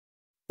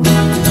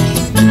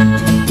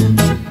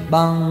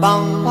bang,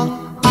 bang, bang.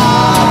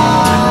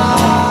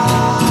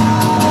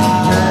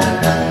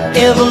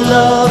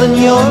 Everlovin,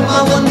 you're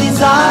my one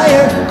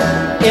desire.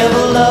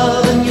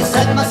 Everlovin, you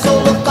set my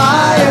soul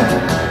afire.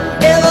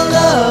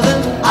 Everlovin,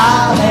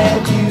 I'll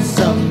have you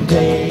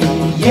someday.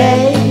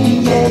 Yeah,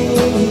 yeah,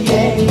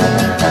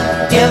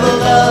 yeah.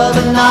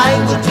 Everlovin, I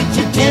will treat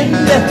you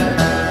tender.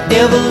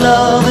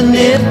 Everlovin,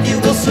 if you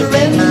will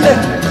surrender.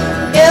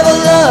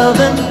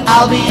 Everlovin,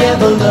 I'll be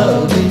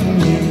everlovin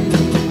you.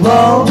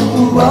 Whoa,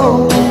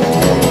 whoa.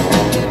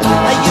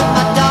 You're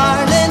my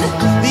darling,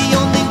 the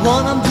only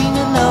one I'm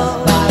dreaming of.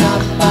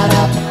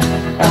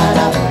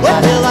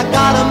 Well, I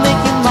gotta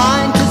make you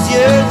mine, 'cause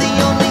you're the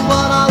only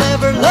one I'll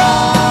ever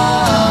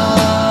love.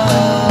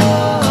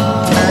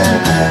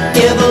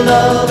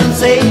 Everlovin,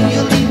 say